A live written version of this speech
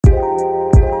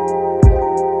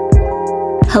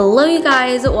Hello you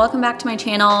guys, welcome back to my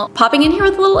channel. Popping in here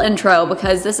with a little intro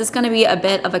because this is gonna be a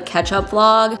bit of a catch-up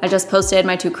vlog. I just posted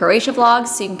my 2 Croatia vlogs,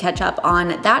 so you can catch up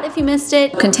on that if you missed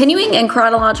it. Continuing in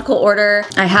chronological order,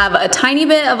 I have a tiny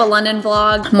bit of a London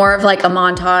vlog, more of like a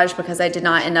montage because I did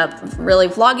not end up really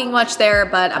vlogging much there,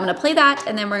 but I'm gonna play that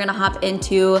and then we're gonna hop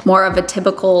into more of a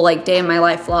typical like day in my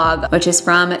life vlog, which is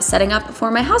from setting up for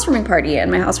my housewarming party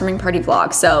and my housewarming party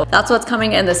vlog. So that's what's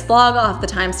coming in this vlog. I'll have the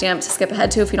timestamp to skip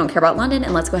ahead to if you don't care about London,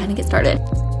 and let's go ahead and get started.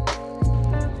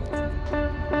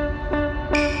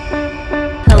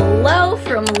 Hello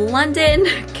from London,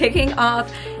 kicking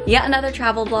off yet another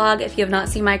travel vlog. If you have not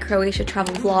seen my Croatia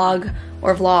travel vlog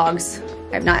or vlogs,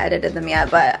 I've not edited them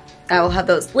yet, but I will have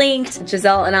those linked.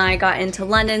 Jezzel and I got into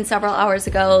London several hours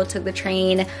ago, took the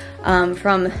train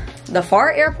from the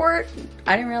far airport.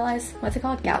 I didn't realize, what's it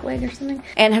called? Gatwick or something?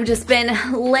 And have just been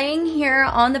laying here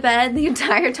on the bed the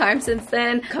entire time since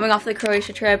then. Coming off the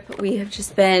Croatia trip, we have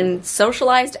just been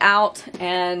socialized out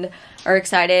and are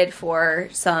excited for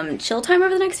some chill time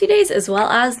over the next few days, as well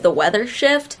as the weather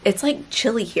shift. It's like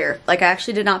chilly here. Like I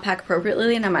actually did not pack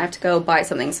appropriately and I might have to go buy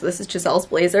something. So this is Jezzel's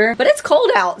blazer, but it's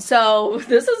cold out. So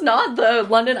this is not the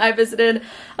London I visited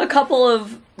a couple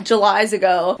of Julys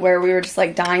ago where we were just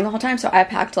like dying the whole time, so I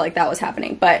packed like that was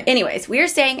happening. But anyways, we are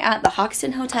staying at the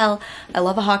Hoxton Hotel. I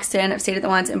love a Hoxton. I've stayed at the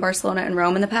ones in Barcelona and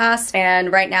Rome in the past,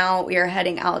 and right now we are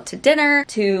heading out to dinner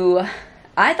to,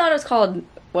 I thought it was called,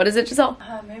 what is it, Jezzel?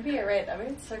 Maybe you're right.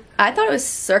 I thought it was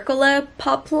Circula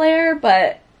Populaire,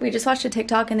 but we just watched a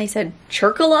TikTok and they said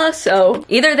Chircula, so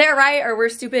either they're right or we're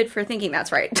stupid for thinking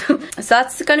that's right. So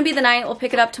that's gonna be the night. We'll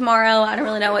pick it up tomorrow. I don't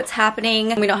really know what's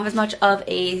happening. We don't have as much of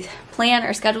a plan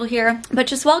or schedule here, but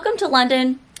just welcome to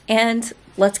London and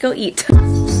let's go eat.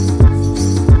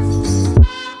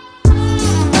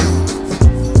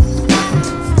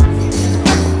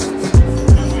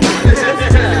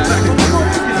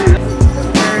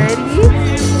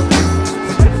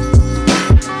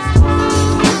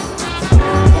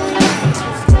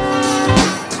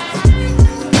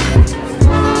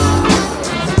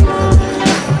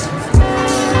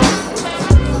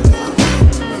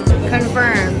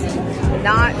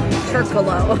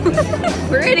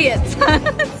 We're idiots.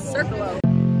 Circolo.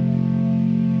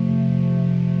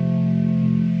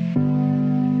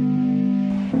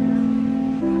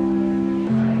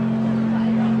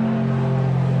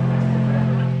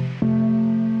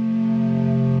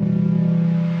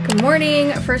 Good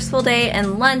morning. First full day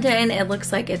in London. It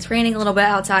looks like it's raining a little bit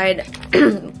outside.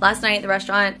 Last night the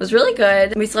restaurant was really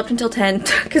good. We slept until 10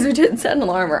 because we didn't set an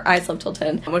alarm, or I slept till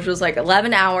 10, which was like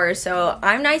 11 hours. So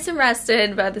I'm nice and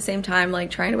rested, but at the same time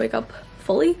like trying to wake up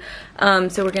fully.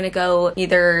 So we're gonna go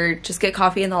either just get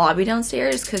coffee in the lobby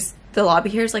downstairs because the lobby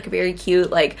here is like a very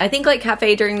cute, like I think like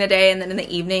cafe during the day, and then in the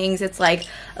evenings it's like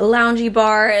a loungy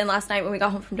bar. And last night when we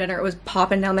got home from dinner it was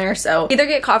popping down there, so either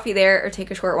get coffee there or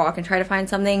take a short walk and try to find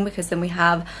something, because then we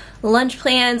have lunch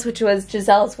plans, which was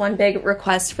Jezzel's one big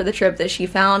request for the trip that she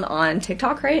found on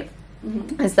TikTok, right?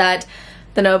 Is that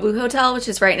the Nobu Hotel, which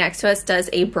is right next to us, does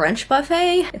a brunch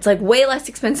buffet. It's like way less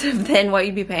expensive than what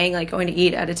you'd be paying like going to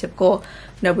eat at a typical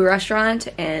Nobu restaurant,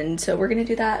 and so we're gonna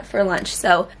do that for lunch.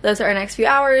 So those are our next few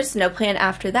hours. No plan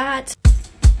after that.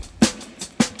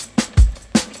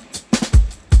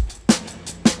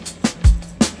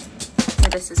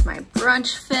 This is my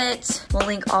brunch fit. We'll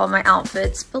link all of my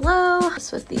outfits below.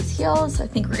 Just with these heels. I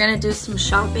think we're gonna do some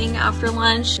shopping after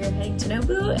lunch. We're heading to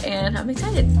Nobu and I'm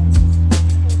excited.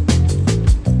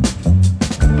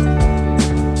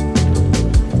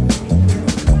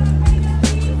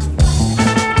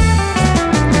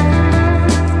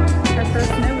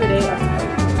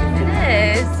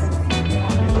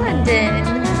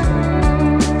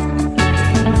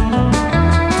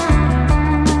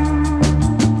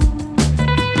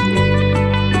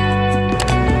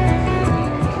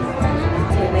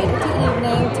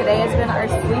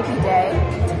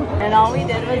 And all we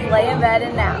did was lay in bed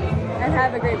and nap and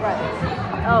have a great brunch.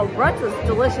 Oh, brunch was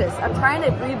delicious. I'm trying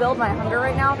to rebuild my hunger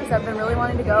right now because I've been really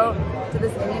wanting to go to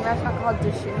this Indian restaurant called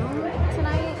Dishoom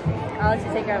tonight. I'll let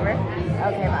you take over.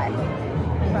 Okay, bye.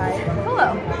 Bye.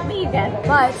 Hello, me again.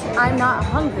 But I'm not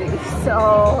hungry,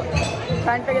 so I'm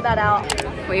trying to figure that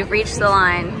out. We've reached the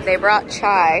line. They brought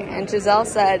chai, and Jezzel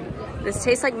said, this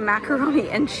tastes like macaroni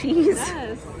and cheese.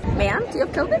 Yes. Ma'am, do you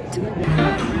have COVID?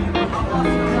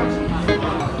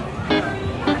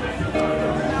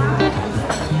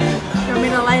 Want me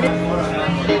to light it?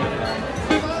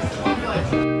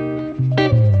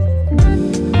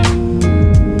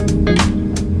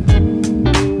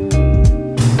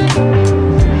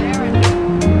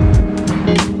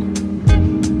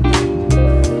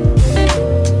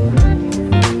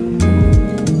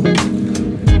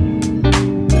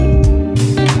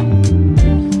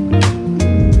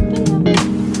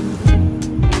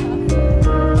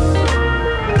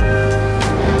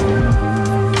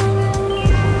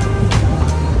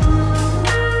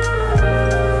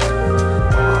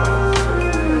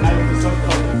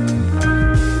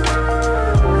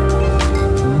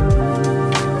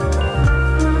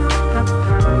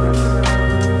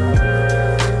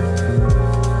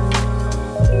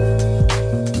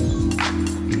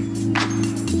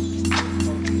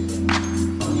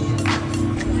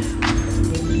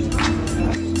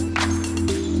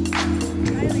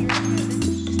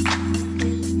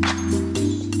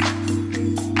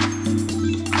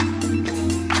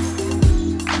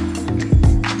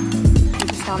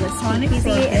 speakeasy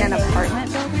in an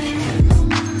apartment building.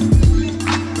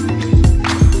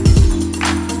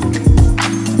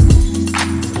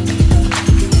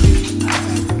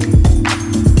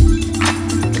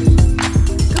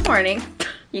 Good morning.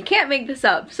 You can't make this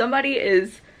up. Somebody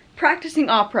is practicing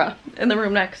opera in the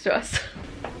room next to us.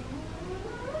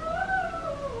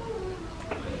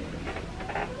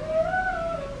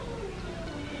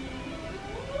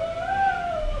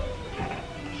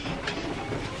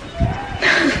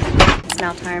 It's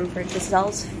now time for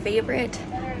Jezelle's favorite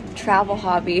travel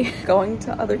hobby, going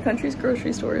to other countries'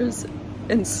 grocery stores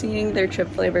and seeing their chip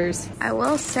flavors. I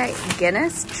will say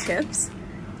Guinness chips.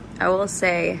 I will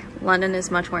say London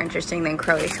is much more interesting than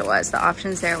Croatia was. The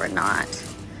options there were not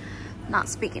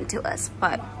speaking to us,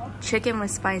 but chicken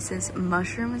with spices,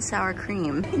 mushroom and sour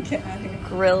cream,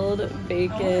 grilled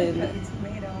bacon.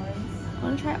 I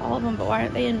want to try all of them, but why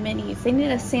aren't they in minis? They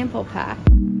need a sample pack.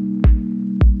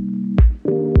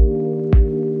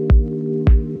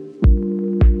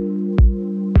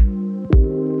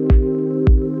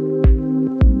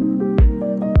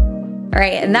 All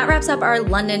right, and that wraps up our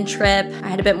London trip. I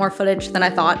had a bit more footage than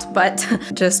I thought, but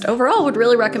just overall would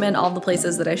really recommend all the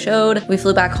places that I showed. We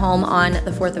flew back home on the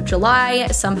 4th of July.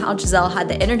 Somehow Jezzel had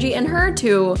the energy in her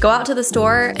to go out to the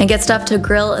store and get stuff to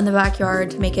grill in the backyard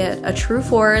to make it a true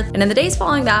 4th. And in the days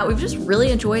following that, we've just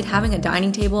really enjoyed having a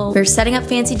dining table. We're setting up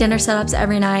fancy dinner setups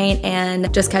every night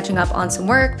and just catching up on some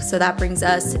work. So that brings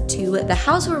us to the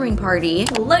housewarming party.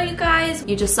 Hello, you guys.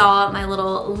 You just saw my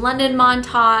little London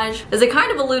montage. As I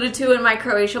kind of alluded to in my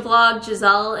Croatia vlog,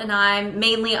 Jezzel and I,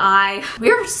 mainly I,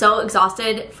 we were so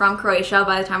exhausted from Croatia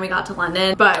by the time we got to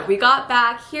London, but we got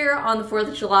back here on the 4th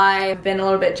of July. I've been a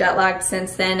little bit jet lagged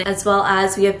since then, as well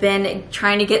as we have been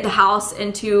trying to get the house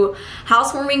into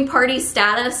housewarming party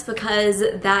status, because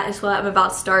that is what I'm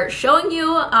about to start showing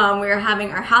you. We're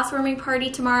having our housewarming party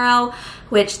tomorrow,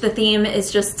 which the theme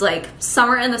is just like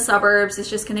summer in the suburbs. It's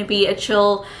just gonna be a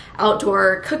chill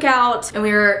outdoor cookout, and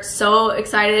we were so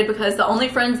excited because the only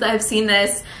friends that have seen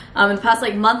this in the past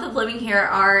like month of living here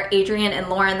are Adrian and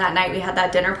Lauren. That night we had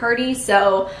that dinner party,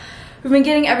 so we've been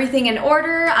getting everything in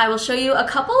order. I will show you a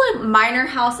couple of minor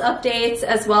house updates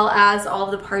as well as all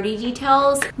of the party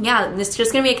details. Yeah, this is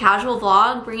just gonna be a casual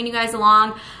vlog, bringing you guys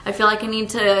along. I feel like I need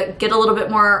to get a little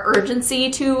bit more urgency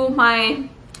to my,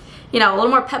 you know, a little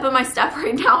more pep in my step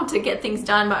right now to get things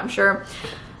done, but I'm sure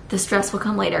the stress will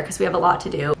come later because we have a lot to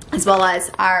do. As well as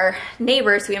our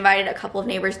neighbors. We invited a couple of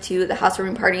neighbors to the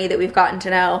housewarming party that we've gotten to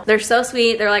know. They're so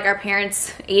sweet. They're like our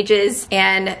parents' ages,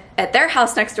 and at their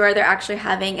house next door, they're actually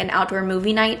having an outdoor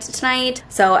movie night tonight.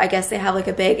 So I guess they have like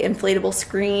a big inflatable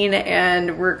screen,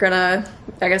 and we're gonna,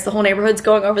 I guess the whole neighborhood's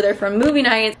going over there for a movie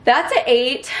night. That's at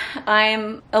 8.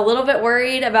 I'm a little bit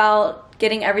worried about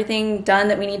getting everything done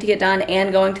that we need to get done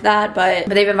and going to that, but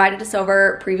they've invited us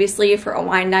over previously for a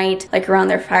wine night, like around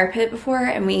their fire pit before,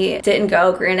 and we didn't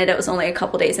go. Granted, it was only a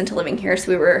couple days into living here,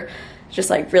 so we were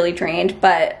just like really drained,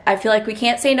 but I feel like we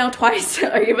can't say no twice,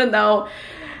 even though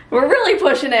we're really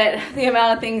pushing it, the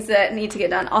amount of things that need to get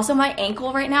done. Also, my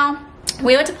ankle right now,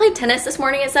 we went to play tennis this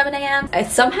morning at 7 a.m. I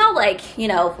somehow, like, you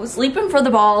know, was leaping for the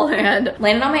ball and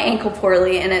landed on my ankle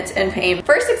poorly, and it's in pain.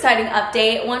 First exciting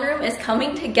update, one room is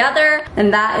coming together,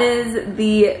 and that is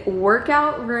the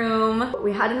workout room.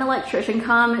 We had an electrician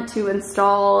come to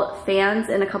install fans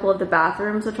in a couple of the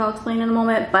bathrooms, which I'll explain in a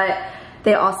moment, but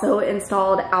they also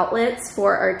installed outlets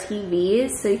for our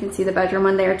TVs, so you can see the bedroom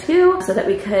one there too, so that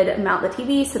we could mount the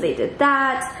TV, so they did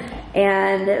that.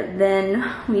 And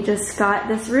then we just got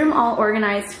this room all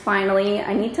organized finally.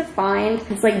 I need to find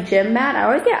this like gym mat. I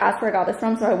always get asked where I got this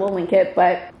from, so I will link it,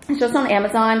 but it's just on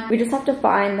Amazon. We just have to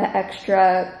find the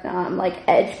extra like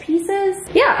edge pieces.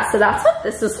 Yeah, so that's what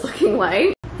this is looking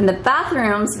like. And the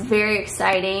bathrooms, very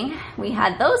exciting. We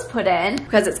had those put in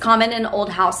because it's common in old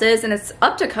houses and it's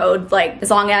up to code. Like,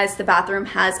 as long as the bathroom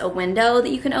has a window that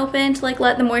you can open to like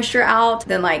let the moisture out,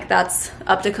 then like that's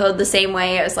up to code the same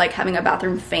way as like having a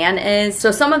bathroom fan is.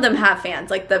 So some of them have fans,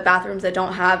 like the bathrooms that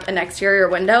don't have an exterior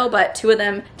window, but 2 of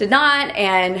them did not.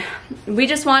 And we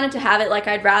just wanted to have it like,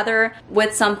 I'd rather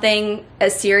with something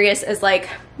as serious as like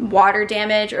water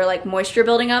damage or like moisture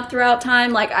building up throughout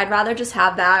time, like I'd rather just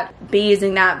have that, be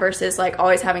using that versus like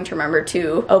always having to remember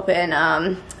to open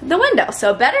the window.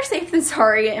 So better safe than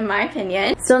sorry in my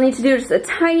opinion. Still need to do just a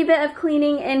tiny bit of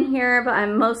cleaning in here, but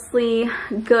I'm mostly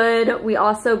good. We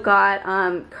also got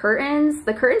curtains.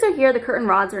 The curtains are here, the curtain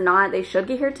rods are not. They should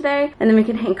get here today. And then we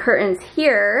can hang curtains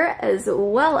here, as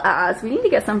well as we need to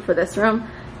get some for this room.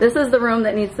 This is the room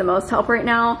that needs the most help right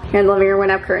now. Here in the living room, we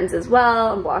have curtains as well.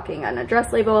 I'm blocking an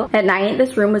address label. At night,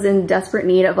 this room was in desperate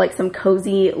need of like some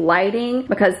cozy lighting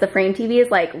because the frame TV is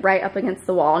like right up against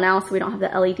the wall now, so we don't have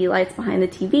the LED lights behind the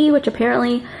TV, which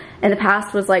apparently in the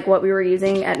past was like what we were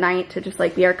using at night to just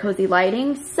like be our cozy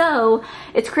lighting. So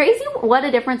it's crazy what a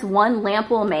difference one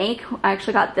lamp will make. I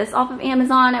actually got this off of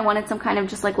Amazon. I wanted some kind of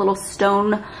just like little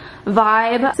stone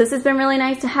vibe. So this has been really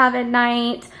nice to have at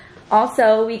night.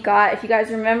 Also, we got, if you guys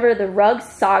remember the rug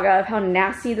saga of how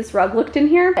nasty this rug looked in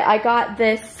here, I got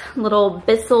this little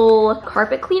Bissell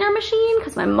carpet cleaner machine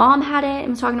because my mom had it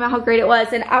and was talking about how great it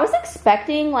was. And I was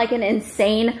expecting like an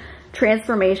insane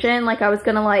transformation. Like I was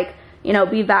gonna like, you know,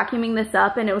 be vacuuming this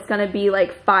up and it was gonna be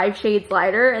like 5 shades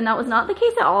lighter, and that was not the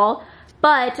case at all.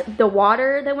 But the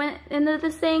water that went into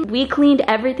this thing, we cleaned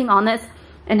everything on this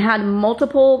and had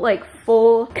multiple like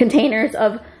full containers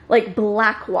of like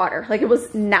black water. Like it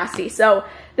was nasty. So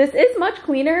this is much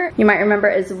cleaner. You might remember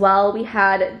as well, we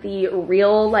had the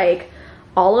real like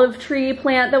olive tree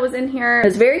plant that was in here. It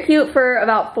was very cute for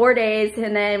about 4 days,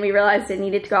 and then we realized it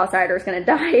needed to go outside or it's gonna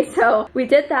die. So we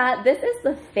did that. This is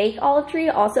the fake olive tree,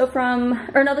 also from,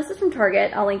 or no, this is from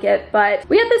Target. I'll link it. But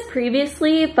we had this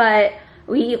previously, but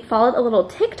we followed a little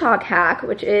TikTok hack,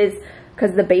 which is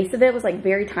because the base of it was like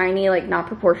very tiny, like not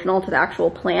proportional to the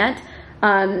actual plant.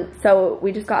 So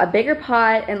we just got a bigger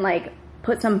pot and like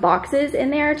put some boxes in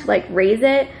there to like raise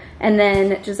it. And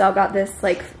then Jezzel got this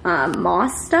like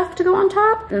moss stuff to go on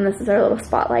top. And this is our little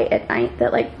spotlight at night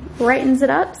that like brightens it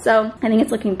up. So I think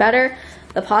it's looking better.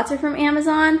 The pots are from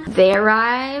Amazon. They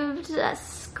arrived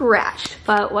scratched,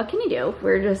 but what can you do?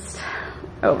 We're just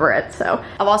over it. So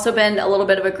I've also been a little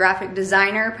bit of a graphic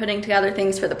designer, putting together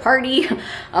things for the party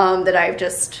that I've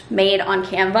just made on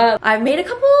Canva. I've made a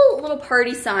couple little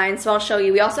party signs, so I'll show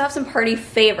you. We also have some party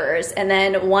favors, and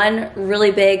then one really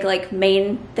big like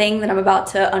main thing that I'm about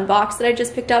to unbox that I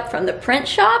just picked up from the print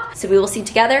shop. So we will see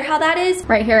together how that is.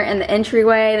 Right here in the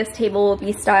entryway, this table will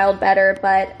be styled better,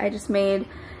 but I just made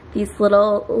these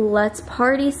little let's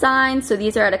party signs. So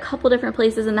these are at a couple different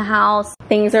places in the house.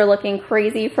 Things are looking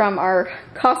crazy from our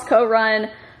Costco run.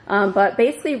 But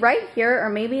basically right here, or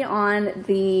maybe on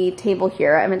the table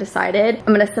here, I haven't decided.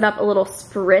 I'm gonna set up a little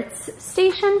spritz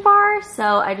station bar.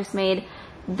 So I just made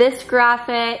this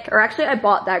graphic, or actually I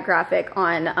bought that graphic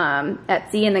on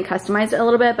Etsy and then customized it a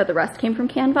little bit, but the rest came from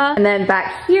Canva. And then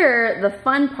back here, the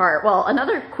fun part, well,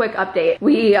 another quick update.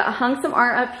 We hung some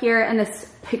art up here and this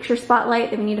picture spotlight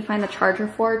that we need to find the charger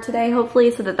for today, hopefully,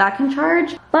 so that that can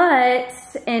charge. But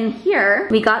in here,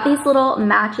 we got these little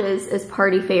matches as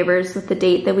party favors with the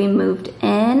date that we moved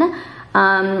in.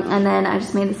 And then I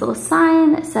just made this little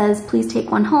sign that says, please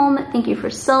take one home. Thank you for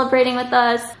celebrating with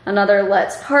us. Another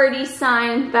let's party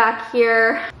sign back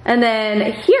here. And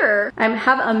then here, I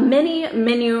have a mini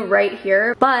menu right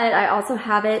here, but I also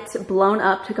have it blown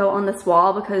up to go on this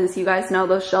wall because you guys know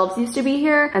those shelves used to be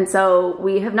here. And so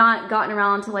we have not gotten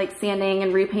around to like sanding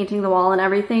and repainting the wall and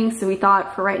everything. So we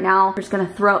thought for right now, we're just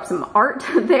gonna throw up some art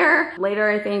there. Later,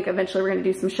 I think eventually we're gonna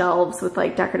do some shelves with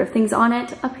like decorative things on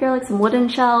it up here, like some wooden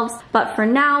shelves. But for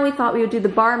now, we thought we would do the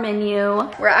bar menu.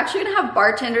 We're actually gonna have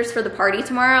bartenders for the party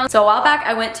tomorrow. So a while back,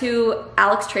 I went to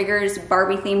Alex Traeger's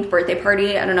Barbie themed birthday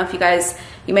party. I don't know if you guys,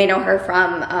 you may know her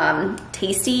from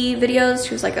Tasty videos.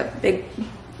 She was like a big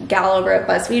gal over at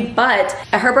BuzzFeed, but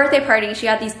at her birthday party, she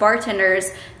had these bartenders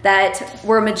that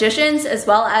were magicians as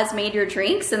well as made your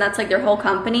drinks, and that's like their whole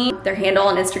company. Their handle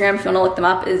on Instagram, if you wanna look them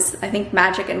up, is I think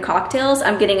Magic and Cocktails.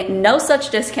 I'm getting no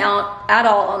such discount at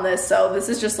all on this, so this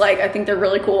is just like, I think they're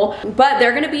really cool. But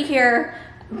they're gonna be here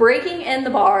breaking in the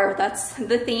bar, that's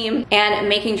the theme, and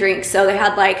making drinks. So they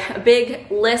had like a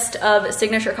big list of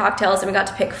signature cocktails and we got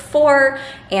to pick 4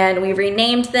 and we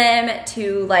renamed them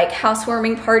to like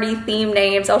housewarming party theme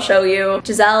names. I'll show you.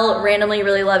 Jezzel randomly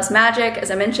really loves magic,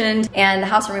 as I mentioned, and the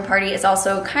housewarming party is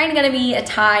also kind of gonna be a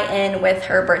tie-in with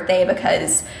her birthday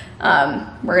because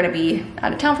we're gonna be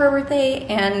out of town for her birthday,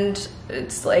 and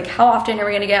it's like, how often are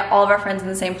we gonna get all of our friends in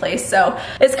the same place? So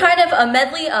it's kind of a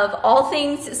medley of all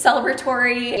things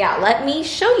celebratory. Yeah, let me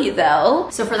show you though.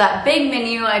 So for that big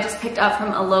menu, I just picked up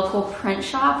from a local print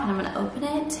shop, and I'm gonna open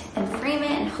it and frame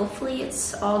it, and hopefully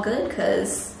it's all good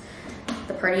because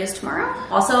the party is tomorrow.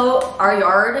 Also, our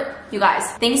yard, you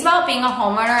guys, things about being a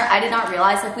homeowner, I did not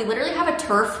realize, like we literally have a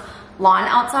turf lawn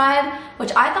outside,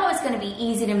 which I thought was gonna be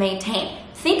easy to maintain.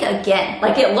 Think again,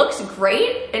 like it looks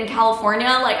great in California.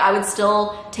 Like I would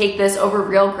still take this over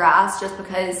real grass just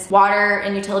because water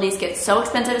and utilities get so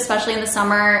expensive, especially in the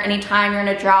summer. Anytime you're in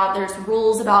a drought, there's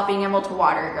rules about being able to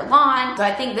water your lawn. So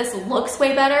I think this looks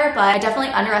way better, but I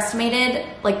definitely underestimated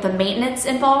like the maintenance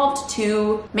involved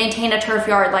to maintain a turf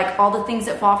yard. Like all the things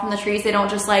that fall from the trees, they don't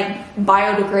just like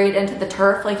biodegrade into the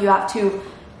turf. Like you have to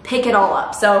pick it all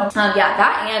up. So yeah,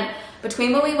 that and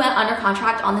between when we went under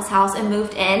contract on this house and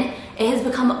moved in, it has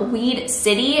become weed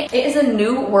city. It is a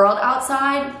new world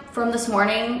outside from this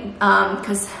morning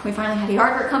because we finally had a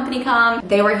yard work company come.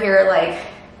 They were here like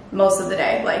most of the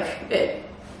day. Like it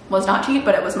was not cheap,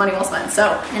 but it was money well spent.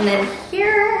 So, and then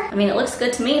here, I mean, it looks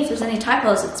good to me. If there's any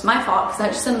typos, it's my fault because I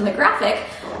just sent them the graphic.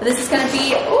 But this is gonna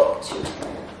be, oh shoot,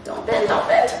 don't bend, don't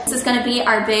bend. This is gonna be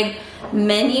our big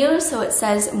menu. So it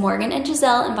says Morgan and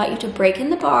Jezzel invite you to break in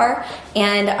the bar,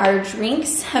 and our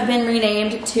drinks have been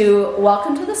renamed to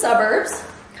Welcome to the Suburbs,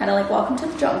 kind of like Welcome to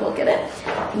the Jungle, get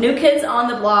it? New Kids on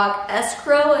the Block,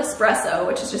 Escrow Espresso,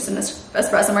 which is just an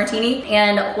espresso martini,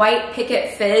 and White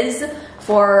Picket Fizz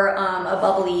for a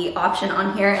bubbly option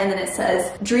on here. And then it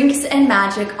says Drinks and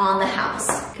Magic on the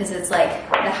House, because it's like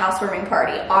the housewarming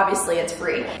party. Obviously it's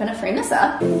free. I'm gonna frame this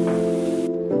up.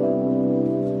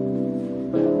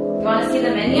 You want to see the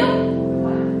menu?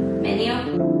 Menu?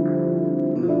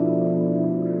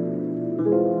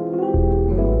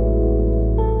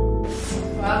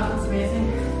 Wow, that's amazing.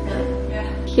 Really?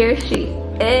 Yeah. Here she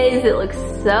is. It looks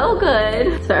so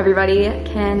good. So everybody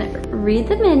can read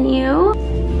the menu. All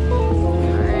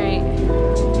right.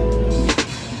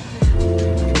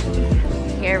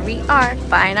 Here we are,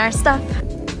 buying our stuff.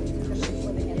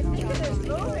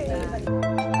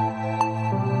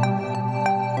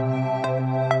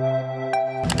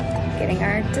 Getting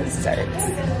our desserts.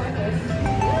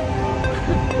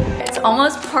 It's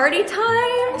almost party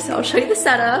time, so I'll show you the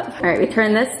setup. All right, we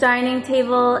turn this dining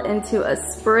table into a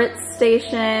spritz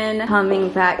station. Coming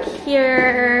back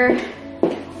here.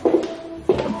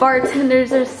 The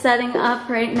bartenders are setting up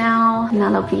right now, and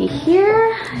that'll be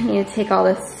here. I need to take all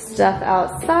this stuff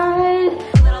outside.